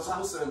 Oh, I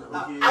supposed to send.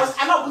 Okay. I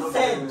not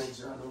send.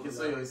 Okay,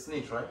 so you're a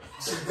snitch, right?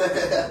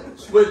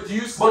 Wait, do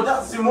you? But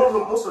that's the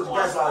most of the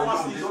guys Oh, are I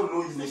young. They don't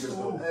know you niggas.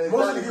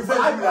 Most of the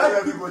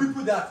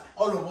people that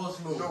all of us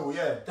know. No,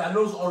 yeah. That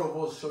knows all of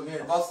us. So yeah.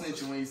 About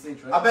snitching when you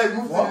snitch, right? I beg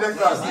move to the next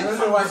round. I don't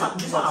know why This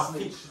people one are have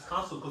snitch. picked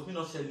cancel because we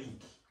not share link.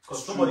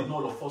 Because somebody know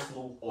all of us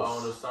know I us.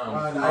 understand. I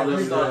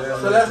agree.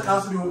 So let's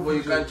cancel the whole But you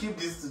video. can keep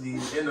this to the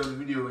end of the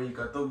video where you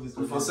can talk this.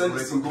 For send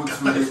this in go to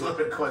It's not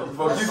recorded.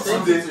 For give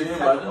Send today. it to him,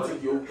 but I don't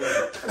think you open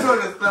it. I don't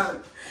understand.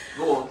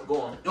 Go on.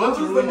 You want to Who's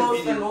the ruin the most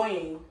video?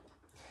 annoying?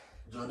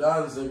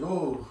 Jordan's like,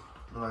 oh.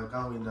 No, I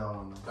can't win that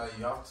one. That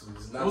you have to.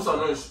 It's not. Most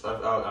annoying,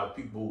 I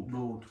pick bold.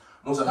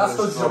 Most of That's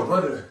them because your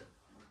brother.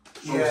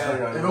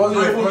 Yeah. If it wasn't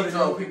your Don't brother, even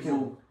you'll need pick to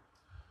him.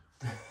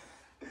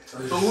 So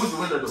who's the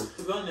winner though?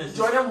 To be honest,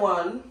 Jordan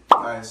won,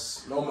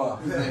 Nice. No ma.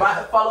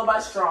 followed by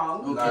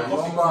Strong, Okay,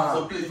 No ma.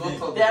 so please don't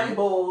talk. then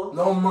Bold,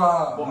 No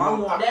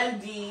ma. then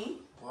D,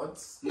 What?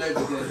 No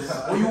evidence.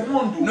 Oh, you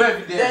won't do. No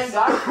then evidence.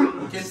 Godfrey.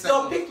 Okay,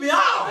 so pick me out.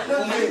 I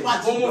don't like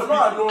imagine.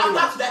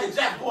 After that, they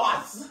drive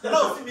boss. They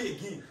don't see me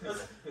again.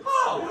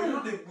 How? You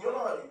know you're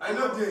not. I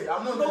know they.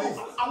 I'm not the list.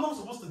 No, I'm not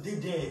supposed to be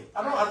there. I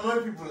don't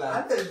annoy people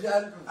like.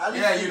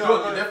 Yeah, you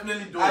don't. You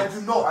definitely don't. I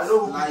do not. I know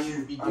who Lie, picked you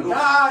you. idiot. I know.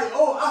 Guy,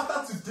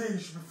 after today you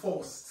should be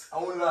forced. I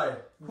won't lie.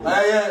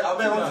 Yeah, I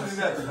bet on to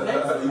the next.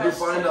 Next You will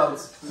find question out.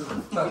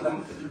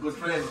 You go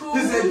friend.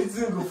 This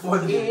editing go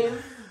funny.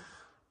 is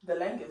the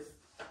longest.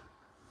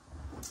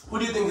 Who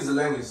do you think is the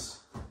longest?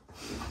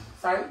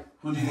 Sorry?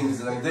 Who do you think is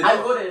the longest? I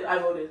voted.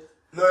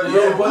 No,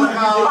 Yeah, but My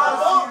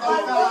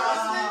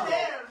vote isn't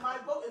there. My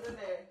vote isn't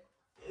there.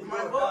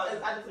 My vote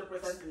is added to the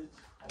percentage.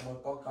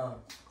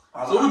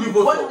 So who do you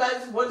vote What for? you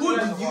guys, what Who you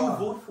guys did you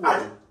vote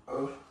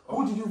for?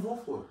 Who did you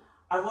vote for?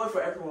 I voted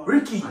for everyone.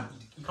 Ricky. You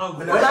can't go.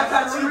 When I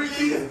catch you,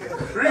 Ricky.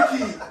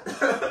 Ricky.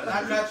 When I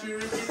catch you,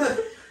 Ricky.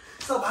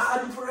 Stop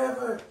hiding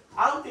forever. I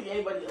don't think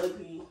anybody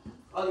ugly.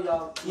 All of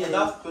y'all. Yeah,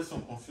 that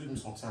question confused me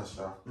sometimes,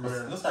 sir.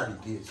 Because let's start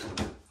the day. So.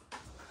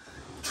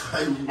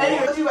 Anyway,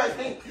 what do you guys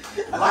think?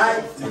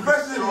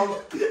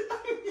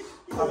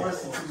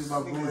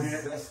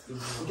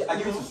 Okay, I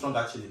give it to Strong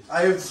actually.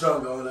 I am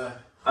strong, all that.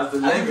 As the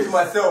I give it longest. to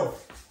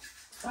myself.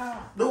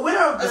 The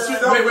winner of the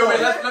Wait.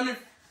 Let me.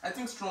 I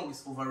think Strong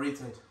is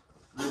overrated.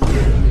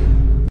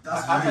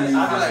 I feel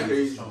like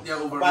they're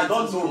But overrated. I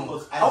don't know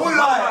because I won't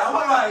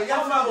lie. You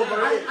have to have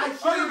overrated.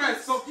 Oh, you guys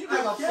have sucked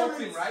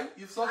him, right?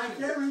 You've sucked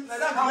him.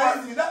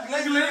 That's lazy.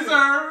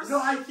 Glazers. No,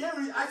 I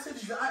carry it. I said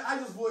it. I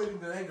just voted in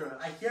the anger.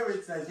 I carry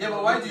it. Yeah,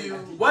 but why do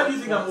you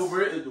think I'm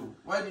overrated though?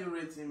 Why do you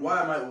rate him?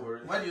 Why am I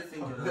overrated? Why do you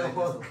think you're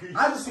overrated?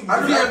 I just think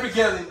I think every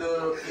girl in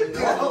the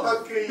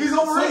he's some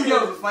overrated.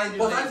 girls will find you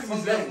But I lame, think some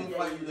he's girls lame. will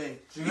find you lame.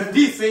 If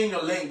this saying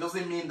you're lame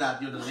doesn't mean that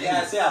you're the lame.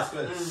 yeah, I say as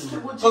well.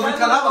 Because we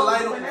can have a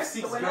lineup of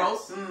 6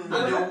 girls, and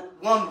the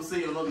one will say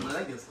you're not the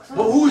longest.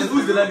 But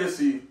who's the longest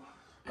to you?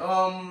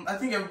 I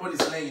think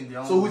everybody's laying in their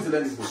own. So who's the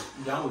longest?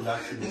 That was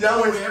actually. That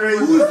was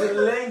crazy. Who's the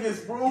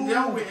longest, bro? in their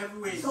own way,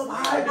 everywhere. So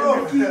high,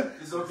 bro.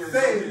 It's okay.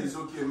 It's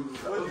okay.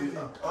 What do you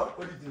think? What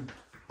do you think?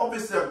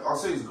 Obviously, I'll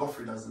say it's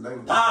Godfrey that's the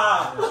language.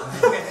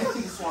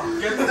 This one.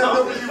 Get the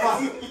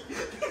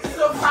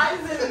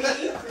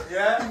surprisingly,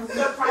 Yeah.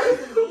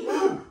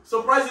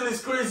 Surprisingly,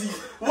 it's crazy.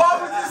 Why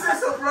would you say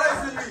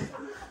surprisingly?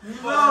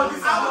 No, this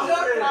is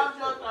I'm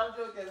not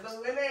joking. The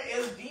winner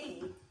is D.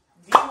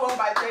 D won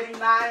by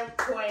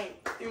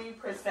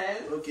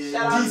 39.3%. Okay.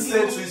 Shout out He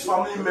sent to his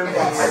family members.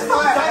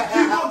 Thank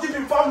you. Don't give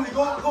him family.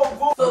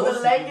 Go. So the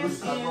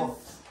legacy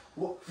is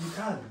What? You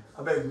can.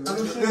 I beg you.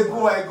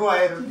 Go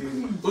ahead. Okay.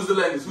 Who's the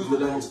longest? Who's the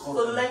longest? so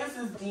the legacy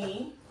is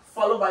D,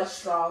 followed by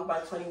Strong by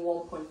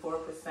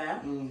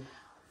 21.4%,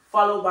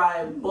 followed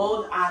by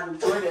Bold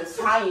and Jordan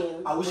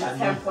tying I wish with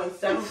I knew.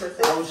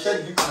 10.7%. I will share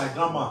the gift to my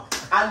grandma.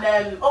 And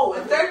then, in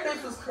third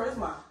place was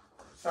Charisma.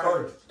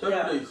 Sorry.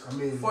 Third place. I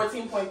mean,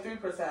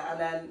 14.3%. And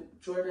then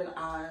Jordan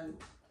and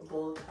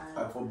Bold I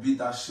and... forbid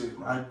that shit,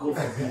 man. I go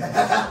for it.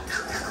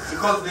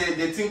 Because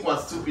they think we're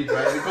stupid,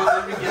 right? Because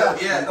every year,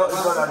 It's not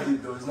that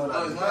deep though. It's not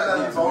that deep. it's not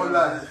that it's all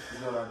like.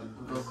 It's not that deep.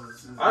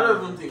 I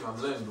don't even think I'm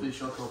learning. Please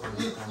shut up. I'm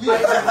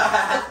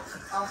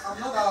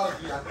not that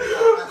ugly. I'm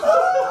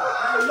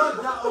not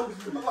that ugly.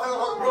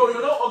 Bro,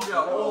 you're not ugly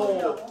at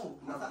all.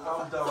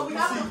 Calm down. So we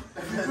have...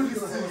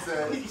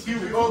 You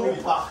will all go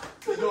back.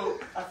 No,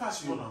 I can't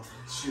chill now.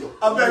 Chill.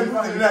 I bet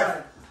move to the next.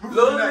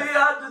 Lonely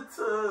at the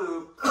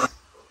top.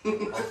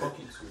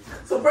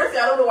 So personally,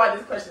 I don't know why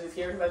this question is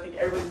here because I think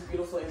everybody's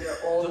beautiful in their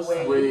own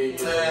way.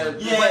 Wait.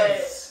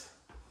 Yes.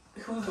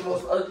 Who's the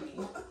most ugly?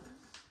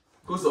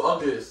 Who's the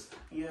ugliest?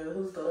 Yeah,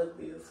 who's the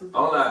ugliest? Who's the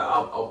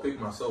I'll pick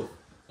myself.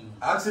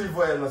 I actually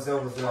voted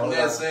myself as well.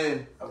 Yeah,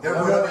 same.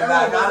 Everyone be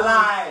like, I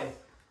lied.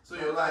 So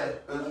you're lying.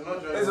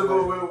 It's a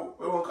go.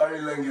 We won't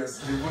carry Lenges.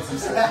 They vote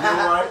himself.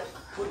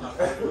 You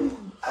alright?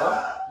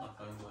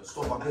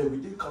 Stop, I beg. We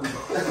did come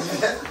back.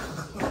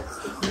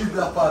 Leave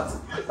that part.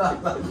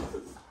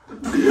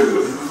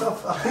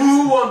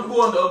 Who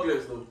won the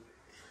ugliest though?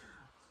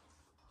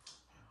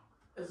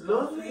 It's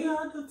Godfrey.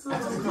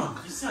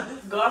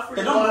 Godfrey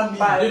They don't won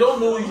by... They don't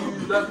know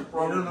you. That's the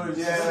problem. They don't know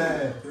you.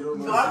 Yeah. They don't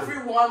know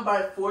Godfrey won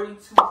by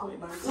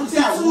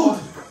 42.9%.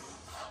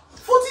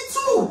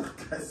 42!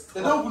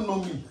 They don't even know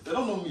me. They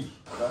don't know me.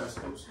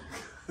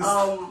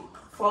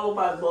 Followed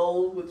by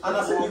Bold with And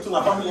I said it to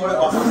my family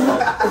 21%.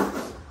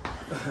 members.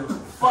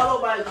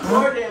 Followed by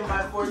Jordan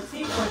by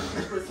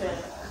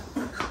 14.3%.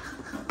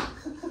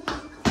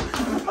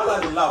 How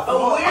do they laugh? A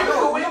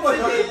weird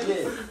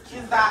coincidence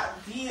is that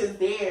D is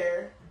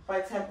there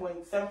by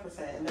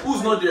 10.7%.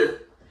 Who's not there?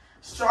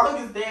 Strong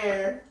is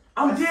there.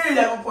 I'm there.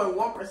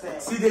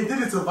 7.1%. See, they did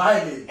it to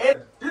violate. They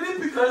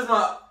didn't pick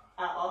charisma.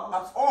 At all.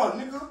 That's all,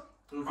 nigga.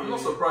 I'm not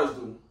surprised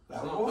though.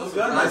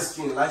 Light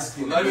skin. Let's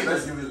give it I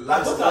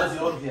light don't skin. have the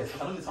obvious. I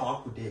don't need someone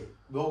put there.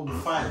 We'll be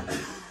fine.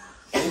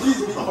 This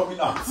is me coming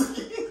out. I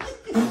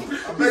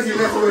beg you,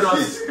 let's wait on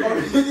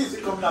This is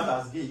coming out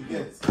as gay. You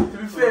get? To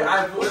be fair, I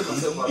voted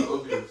myself as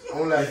obvious. I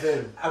won't like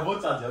them. I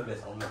voted as the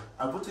obvious.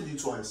 I voted you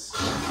twice.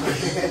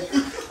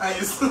 And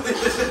you still.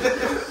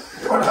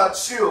 Brother,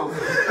 chill.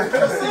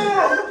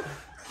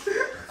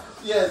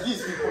 Yeah, this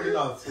is me coming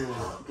out. So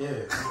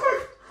yeah.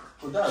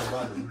 So that's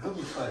bad. You vote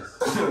me twice.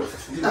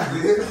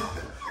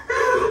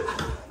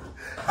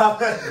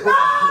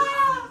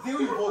 Who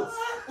you vote?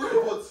 Who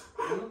you vote?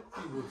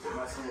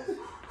 Myself.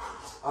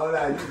 I'm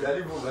like, I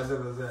didn't vote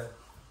myself as well.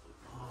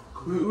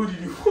 Who did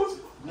you vote?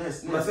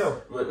 Next.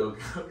 Myself. Wait,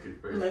 okay,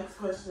 right. Next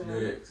question.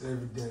 Next.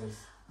 Evidence.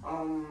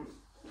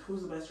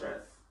 Who's the best dressed?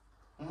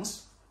 The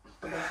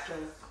best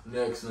dressed.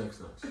 Next.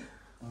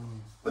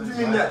 What do you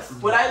mean next?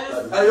 Would I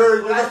just I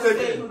already would I just said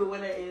say it. who the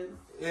winner is?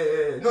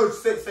 Yeah. No,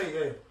 say,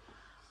 yeah.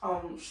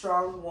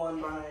 Strong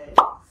won by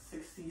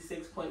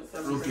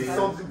 66.7%. Okay.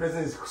 Something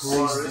person is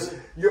crazy.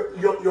 You're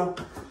That's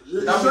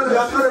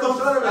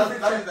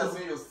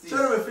Show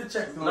them a fit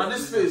check. Now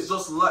this face is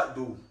just light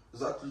though.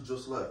 It's actually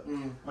just light.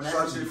 It's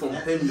actually from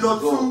penny You're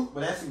to gold. too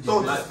But that's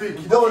so to speak.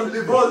 You don't want to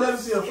live. Bro, let me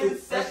see your In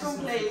face. second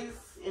place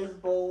is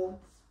Bold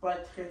by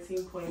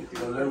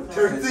 13.3%.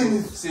 13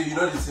 is. See, you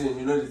know the thing.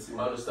 You know the thing.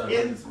 I understand.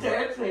 In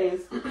third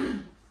place,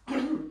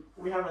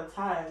 we have a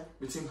tie.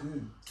 Between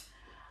who?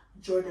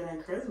 Jordan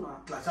and Charisma.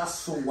 Like, that's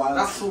so wild.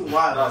 That's so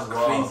wild. That's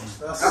wild. crazy.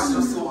 That's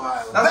just so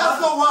wild. That's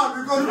not wild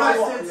because Right,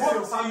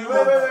 you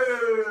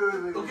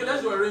wait. Okay,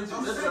 let's rearrange it.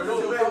 Let's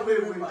rearrange it.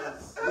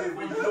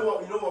 Wait. You know what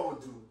we'll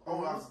do? All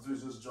we have to do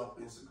is just drop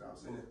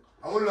Instagrams, innit?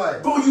 I won't lie.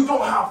 Bro, you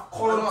don't have I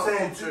don't have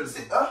content. pictures.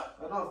 Huh?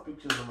 I don't have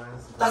pictures on my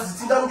Instagram. That's the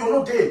thing that you're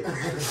not there. You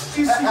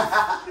see,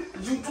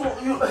 you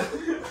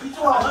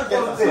don't have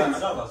content.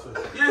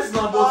 Yes,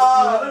 now, but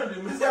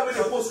This guy when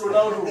they post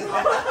Ronaldo.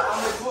 I'm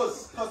a ghost.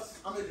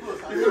 I'm a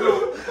ghost.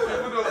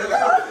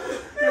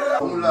 I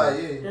won't lie,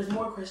 yeah. There's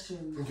more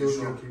questions. Okay,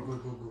 go.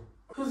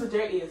 Who's the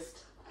dirtiest?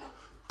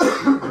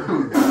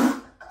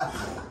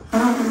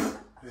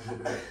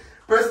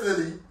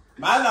 Personally,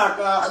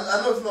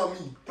 I know it's not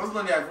me.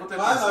 Personally, I voted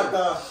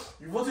myself.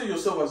 you voted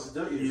yourself as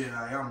the dirtiest.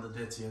 Yeah, I am the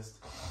dirtiest.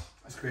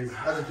 That's crazy.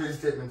 That's a crazy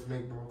statement to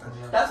make, bro. Come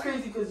on. That's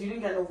crazy because you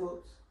didn't get no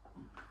votes.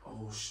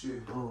 Oh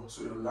shit, bro.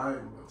 So you're lying,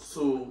 bro.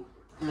 So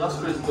that's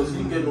crazy because you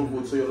didn't get no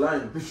vote, so you're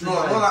lying. No,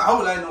 I'm not like, how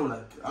will I know?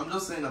 Like, I'm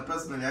just saying that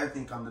personally, I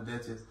think I'm the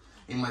dirtiest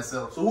in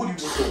myself. So who do you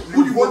vote for?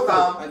 Who do you vote for?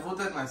 I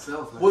voted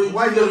myself. Like, But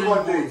Why you you didn't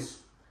don't get any vote? votes.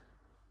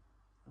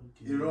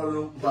 You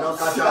don't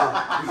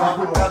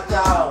catch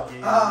out.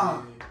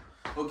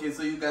 okay,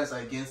 so you guys are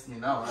against me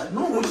now, right?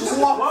 No,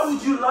 why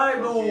would you lie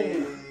though?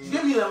 Okay. You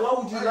get me like, why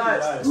would you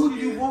lie? Who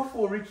did you vote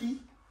for, Ricky?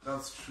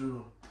 That's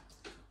true.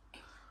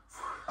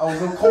 I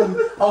was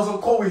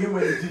on call with him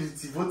when he did it.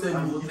 He voted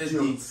I me. voted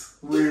idiot. Gates.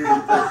 Weird.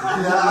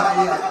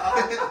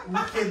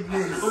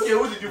 Wickedness. Okay,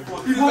 who did you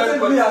vote? He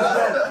voted me as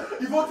well.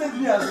 He voted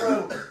me as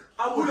well.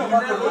 I would Who you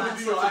about never to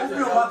do your lie?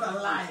 Who about to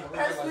lie?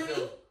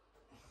 Personally,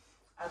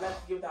 I'd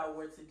like to give that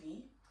award to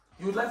D.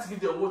 You would like to give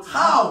the award to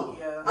How?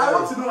 Yeah. I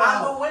want to know And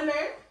how. the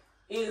winner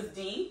is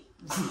D.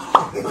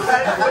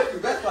 The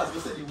best part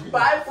was the winner.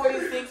 By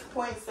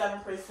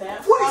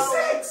 46.7%.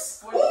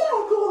 46!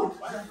 Oh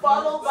my god!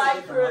 Followed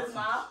by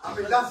Charisma. I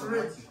mean, that's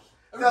rigged.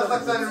 That's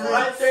like saying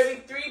By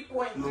rigged.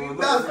 33.3%.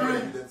 That's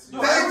rigged. That's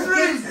That's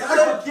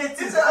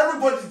rigged. Is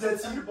everybody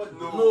dirty?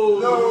 No.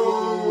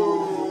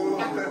 No.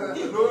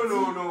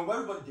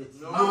 Everybody did.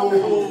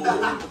 Followed by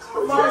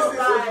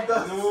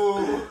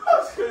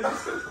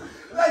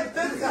Like,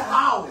 this is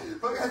how?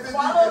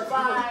 Followed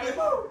by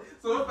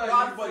So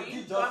everybody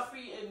did just.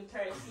 Godfrey in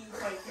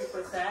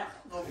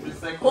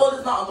 13.3%. Gold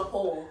is not on the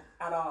poll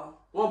at all.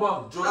 What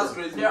about Joe? That's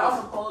crazy. They're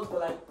on the polls, but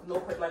like no,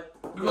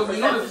 Because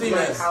you know the thing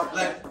is, how,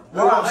 like,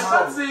 Wow. I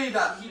can't say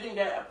that you didn't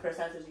get a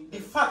percentage. The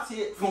fact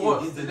here For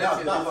what? is the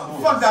That's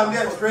Fuck that,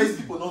 that's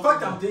crazy. People don't Fuck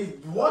know. them, they.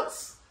 What?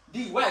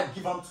 The way I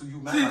give them to you,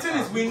 man. See, the thing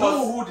is, we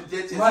know who the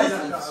dirtiest Right.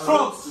 is.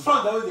 Strong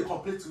the way they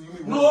complain to you.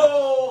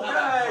 No,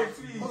 guy,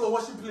 please. Hold on,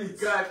 washing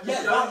plates. Guy, please.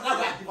 Yes, that's why I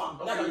give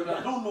them. Okay, I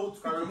don't know.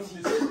 Can we move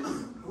this?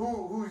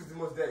 Who is the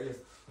most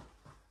dirtiest?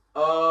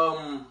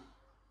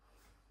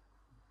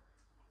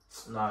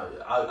 Nah,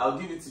 I'll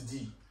give it to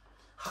D.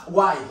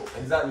 Why?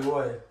 Exactly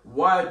why?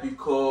 Why?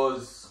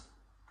 Because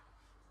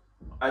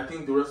I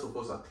think the rest of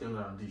us are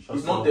cleaner than D.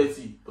 He's not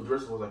dirty, but the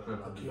rest of us are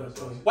cleaner than D. That's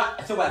why. What?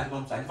 I tell why I give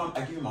them to.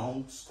 I give him my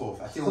own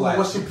stuff. I tell Hold why. on,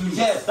 washing plates.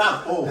 Yes,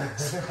 that's all.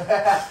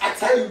 I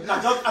tell you,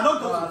 I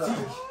don't go to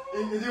think.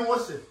 You didn't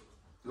watch it?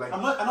 Like,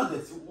 I'm not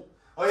dirty.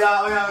 Oh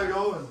yeah, your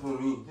own. for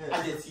me, I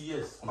dirty,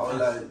 yes. I would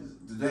like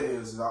the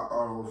dirtiest out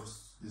of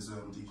is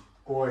D.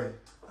 Boy.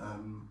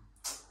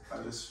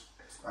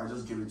 I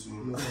just give it to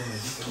him.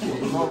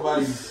 What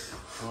about you?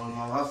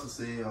 I'll have to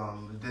say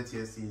the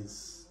dirtiest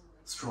is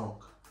Strong.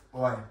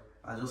 Why?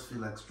 I just feel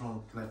like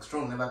Strong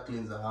never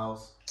cleans the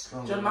house.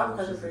 Strong John, never my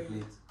question washes for the you.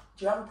 plates.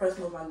 Do you have a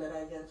personal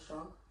vendetta against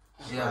Strong?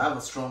 Yeah, I have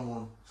a strong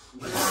one.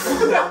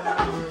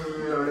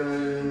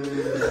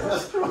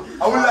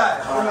 I will lie.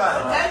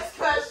 Next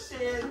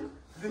question.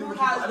 I didn't Who even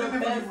has the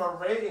give best? my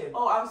rating.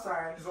 Oh, I'm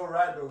sorry. It's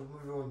alright though.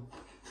 Moving on.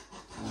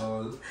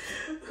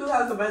 Who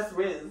has the best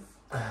Riz?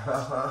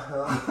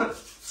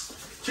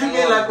 Treat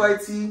me like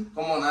white tea.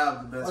 Come on, I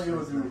have the best. Okay,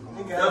 friends, we'll man. do Come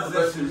it. on. That's the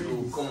best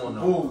result. Come on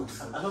now. Bold.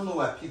 I don't know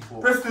why I pick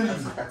both. Preston I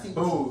think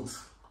Bold.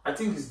 I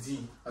think it's D.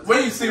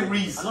 When you say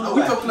Reese, I don't know are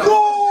we why. talking about?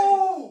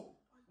 No!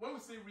 When we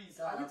say Reese,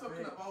 are we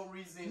talking about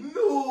reason?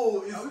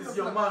 No! It's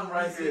your man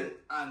right here.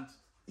 And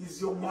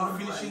is your You're man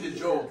finishing right the here?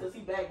 job. Does he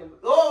bag him?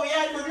 Oh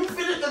yeah, because he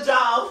finished the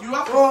job. You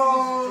have to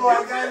Oh, I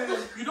finish got the it.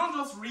 job. You don't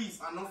just Reese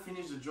and not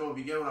finish the job.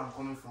 You get where I'm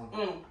coming from.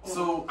 Mm.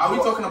 So, are we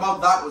talking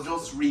about that or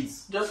just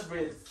Reese? Just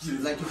Riz.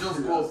 Like you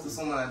just go up to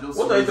someone and just.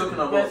 What are you talking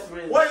about? Best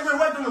Riz. Wait,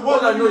 do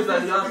What I know is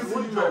that he has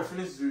what do you mean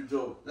finish your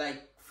job?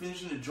 Like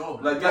finishing the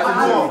job. Like getting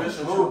Ah, into a no.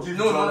 relationship. No, give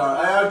No,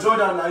 no, Jordan.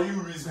 Jordan, now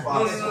you reach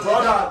pass.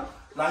 Jordan,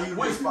 now you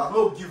reach pass.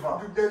 No, give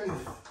her. Do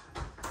Dennis.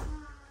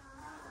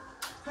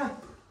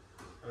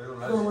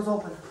 Door was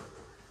open.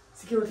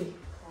 Security.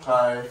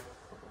 Hi.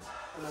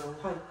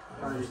 Hi.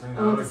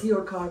 I want to see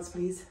your cards,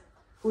 please.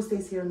 Who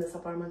stays here in this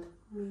apartment?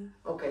 Me.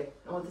 Okay.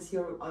 I want to see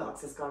your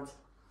access cards.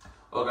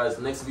 Oh guys,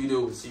 next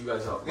video we'll see you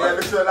guys out. Yeah,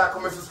 make sure you like,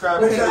 comment,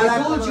 subscribe. Okay,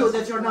 I told you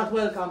that you're not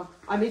welcome.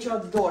 I meet you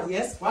at the door,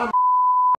 yes?